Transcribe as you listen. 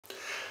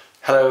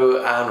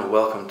Hello and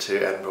welcome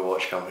to Edinburgh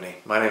Watch Company.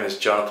 My name is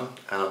Jonathan,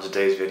 and on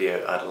today's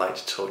video I'd like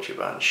to talk to you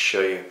about and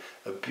show you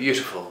a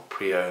beautiful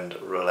pre-owned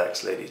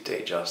Rolex Ladies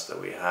Datejust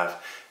that we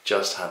have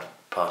just had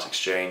part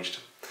exchanged.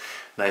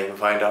 Now you can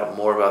find out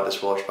more about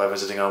this watch by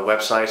visiting our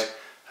website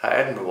at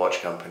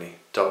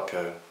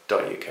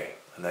edinburghwatchcompany.co.uk,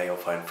 and there you'll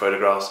find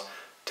photographs,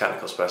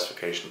 technical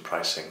specification,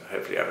 pricing,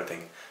 hopefully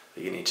everything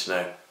that you need to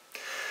know.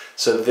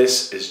 So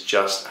this is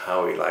just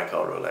how we like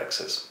our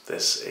Rolexes.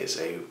 This is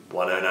a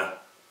one owner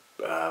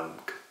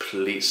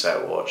complete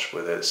set watch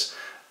with its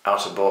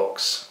outer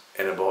box,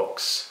 inner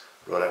box,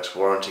 Rolex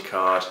warranty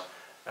card,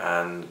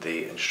 and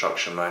the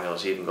instruction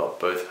manuals. Even got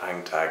both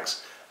hang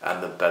tags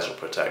and the bezel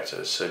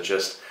protectors, so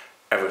just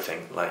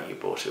everything like you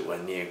bought it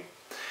when new.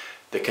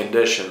 The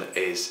condition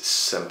is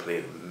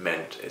simply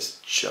mint.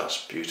 It's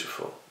just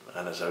beautiful,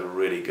 and it's a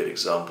really good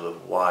example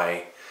of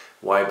why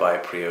buy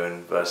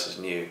pre-owned versus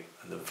new,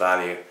 and the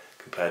value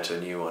compared to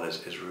a new one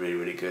is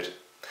really good.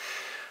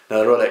 Now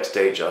the Rolex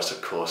Datejust,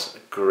 of course, a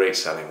great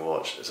selling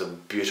watch. It's a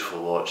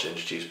beautiful watch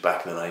introduced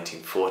back in the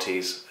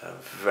 1940s,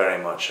 very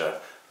much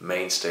a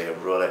mainstay of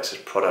Rolex's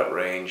product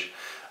range.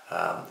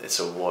 It's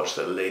a watch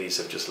that ladies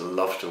have just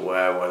loved to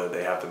wear, whether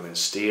they have them in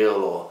steel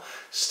or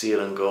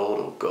steel and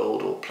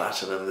gold or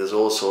platinum. There's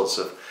all sorts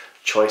of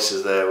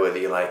choices there, whether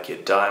you like your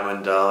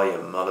diamond dial,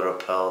 your mother of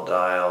pearl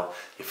dial,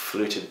 your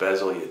fluted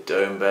bezel, your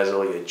dome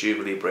bezel, your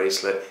jubilee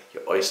bracelet,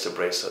 your oyster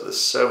bracelet. There's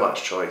so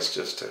much choice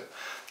just to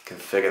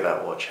configure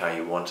that watch how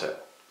you want it.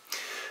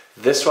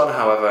 This one,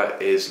 however,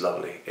 is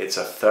lovely. It's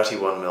a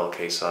 31mm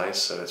case size,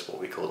 so it's what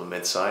we call the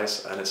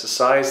mid-size, and it's a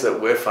size that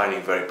we're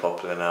finding very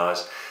popular now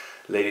as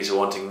ladies are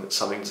wanting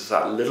something that's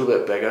that little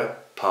bit bigger,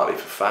 partly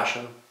for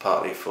fashion,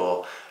 partly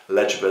for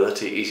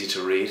legibility, easy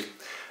to read.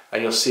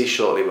 And you'll see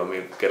shortly when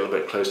we get a little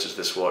bit closer to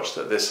this watch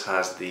that this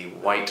has the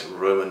white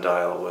Roman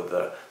dial with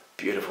the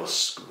beautiful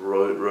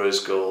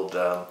rose gold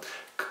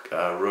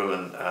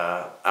Roman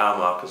hour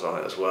markers on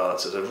it as well.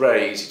 So it's a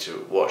very easy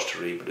to watch to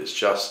read, but it's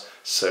just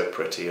so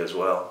pretty as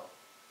well.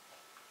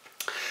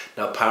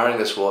 Now powering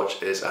this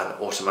watch is an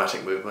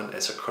automatic movement.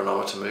 It's a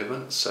chronometer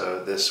movement,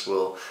 so this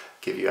will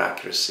give you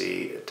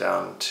accuracy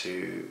down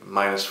to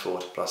 -4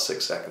 to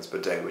 +6 seconds per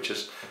day, which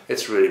is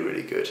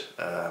really good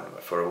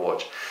for a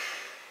watch.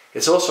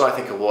 It's also, I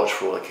think, a watch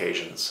for all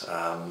occasions,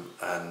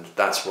 and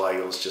that's why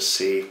you'll just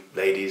see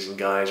ladies and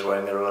guys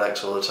wearing their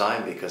Rolex all the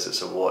time, because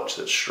it's a watch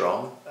that's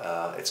strong,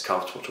 it's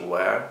comfortable to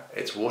wear,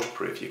 it's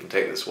waterproof. You can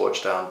take this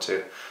watch down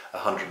to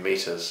 100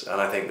 meters,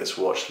 and I think this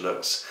watch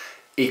looks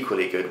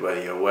equally good whether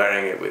you're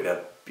wearing it with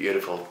a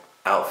beautiful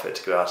outfit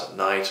to go out at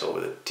night, or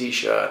with a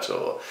t-shirt,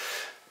 or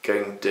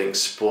doing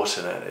sport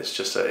in it.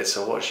 It's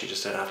a watch you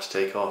just don't have to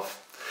take off.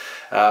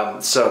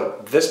 So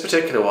this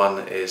particular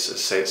one is, as I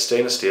say, it's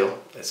stainless steel.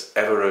 It's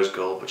Everose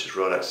gold, which is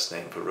Rolex's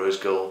name for rose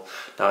gold.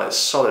 Now it's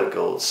solid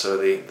gold, so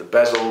the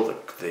bezel,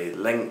 the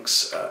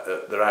links,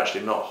 they're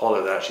actually not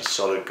hollow, they're actually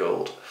solid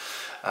gold.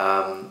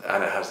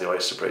 And it has the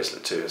oyster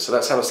bracelet too. So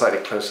let's have a slightly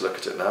closer look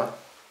at it now.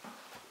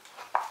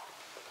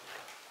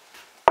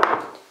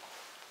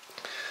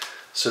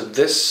 So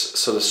this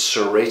sort of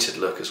serrated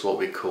look is what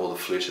we call the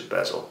fluted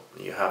bezel.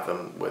 You have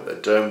them with a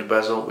domed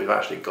bezel. We've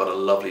actually got a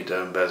lovely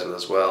domed bezel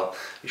as well.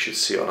 You should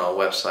see it on our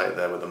website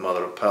there with the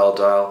mother of pearl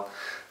dial.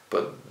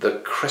 But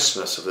the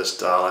crispness of this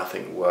dial, I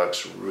think,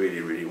 works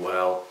really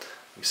well.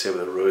 You see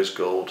with a rose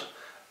gold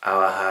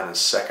hour hand and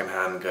second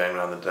hand going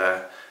around the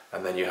dial,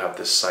 and then you have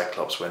this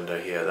Cyclops window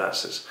here.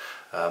 That's its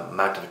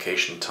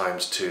magnification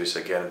 ×2. So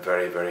again,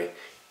 very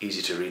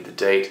easy to read the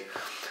date.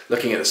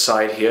 Looking at the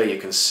side here, you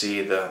can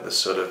see the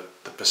sort of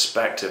the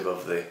perspective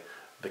of the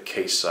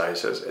case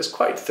size. It's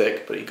quite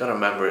thick, but you've got to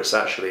remember it's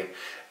actually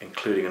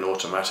including an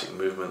automatic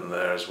movement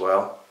there as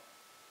well.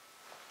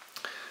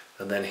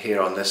 And then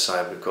here on this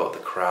side we've got the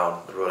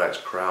crown, the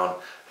Rolex crown,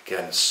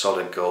 again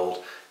solid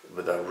gold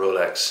with a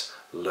Rolex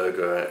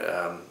logo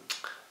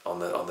on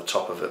the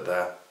top of it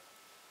there.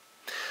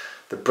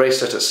 The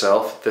bracelet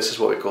itself, this is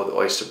what we call the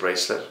oyster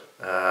bracelet.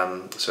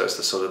 So it's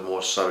the sort of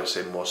more, so we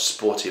say, more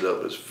sporty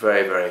look that's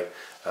very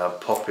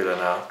popular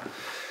now.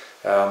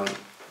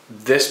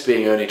 This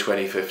being only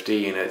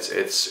 2015,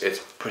 it's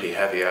pretty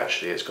heavy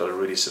actually. It's got a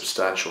really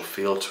substantial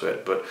feel to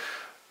it, but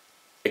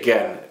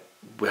again,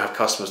 we have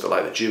customers that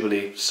like the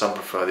Jubilee, some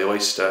prefer the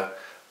Oyster.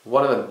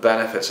 One of the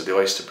benefits of the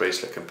Oyster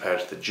bracelet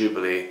compared to the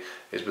Jubilee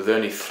is with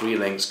only 3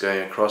 links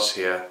going across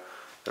here,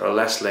 there are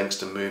less links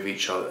to move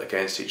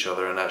against each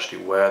other and actually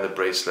wear the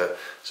bracelet.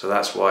 So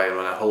that's why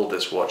when I hold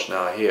this watch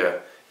now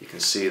here, you can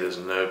see there's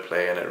no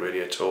play in it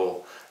really at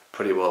all.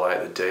 Pretty well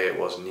like the day it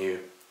was new.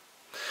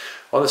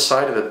 On the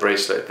side of the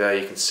bracelet there,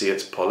 you can see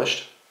it's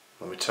polished.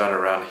 When we turn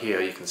around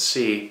here, you can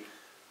see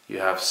you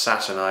have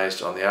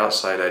satinized on the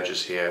outside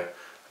edges here,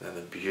 and then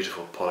the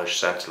beautiful polished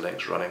center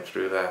links running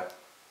through there.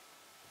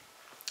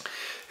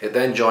 It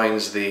then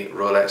joins the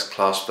Rolex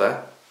clasp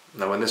there.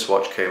 Now when this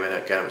watch came in,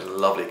 again, it was in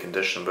lovely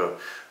condition, but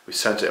we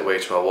sent it away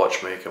to our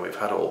watchmaker and we've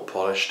had it all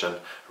polished and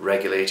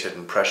regulated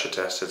and pressure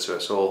tested, so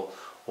it's all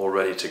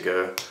ready to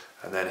go.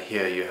 And then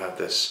here you have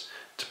this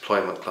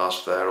deployment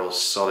clasp there, all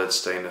solid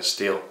stainless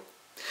steel.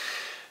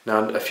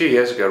 Now, a few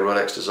years ago,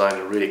 Rolex designed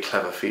a really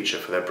clever feature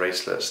for their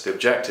bracelets. The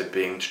objective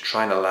being to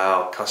try and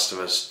allow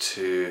customers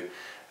to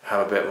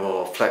have a bit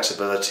more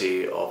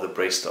flexibility of the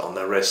bracelet on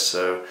their wrist.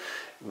 So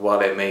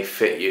while it may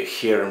fit you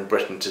here in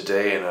Britain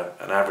today in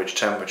an average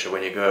temperature,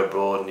 when you go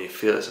abroad and you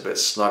feel it's a bit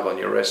snug on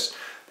your wrist,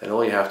 then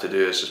all you have to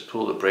do is just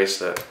pull the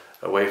bracelet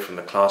away from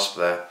the clasp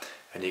there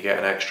and you get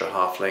an extra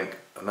half link,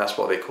 and that's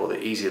what they call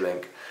the easy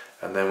link.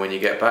 And then when you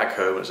get back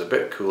home, it's a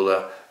bit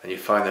cooler and you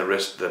find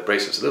the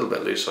bracelet's a little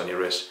bit loose on your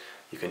wrist,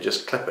 you can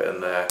just clip it in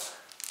there,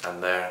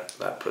 and there,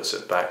 that puts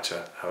it back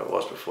to how it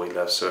was before you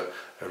left. So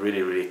a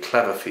really, really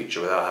clever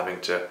feature without having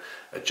to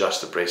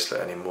adjust the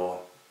bracelet anymore.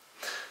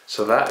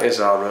 So that is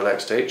our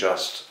Rolex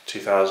Datejust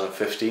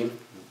 2015,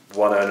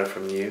 one owner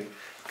from new,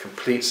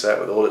 complete set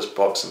with all its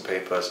box and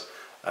papers,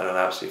 and an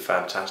absolutely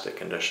fantastic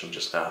condition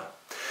just now.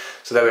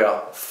 So there we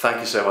are. Thank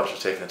you so much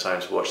for taking the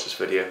time to watch this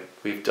video.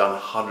 We've done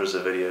hundreds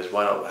of videos.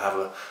 Why not have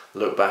a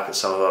look back at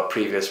some of our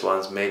previous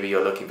ones? Maybe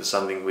you're looking for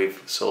something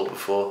we've sold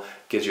before,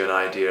 gives you an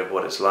idea of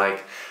what it's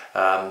like.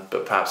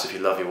 But perhaps if you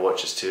love your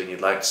watches too and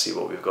you'd like to see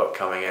what we've got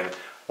coming in,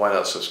 why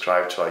not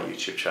subscribe to our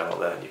YouTube channel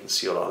there and you can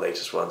see all our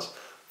latest ones.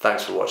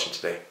 Thanks for watching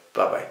today.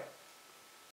 Bye bye.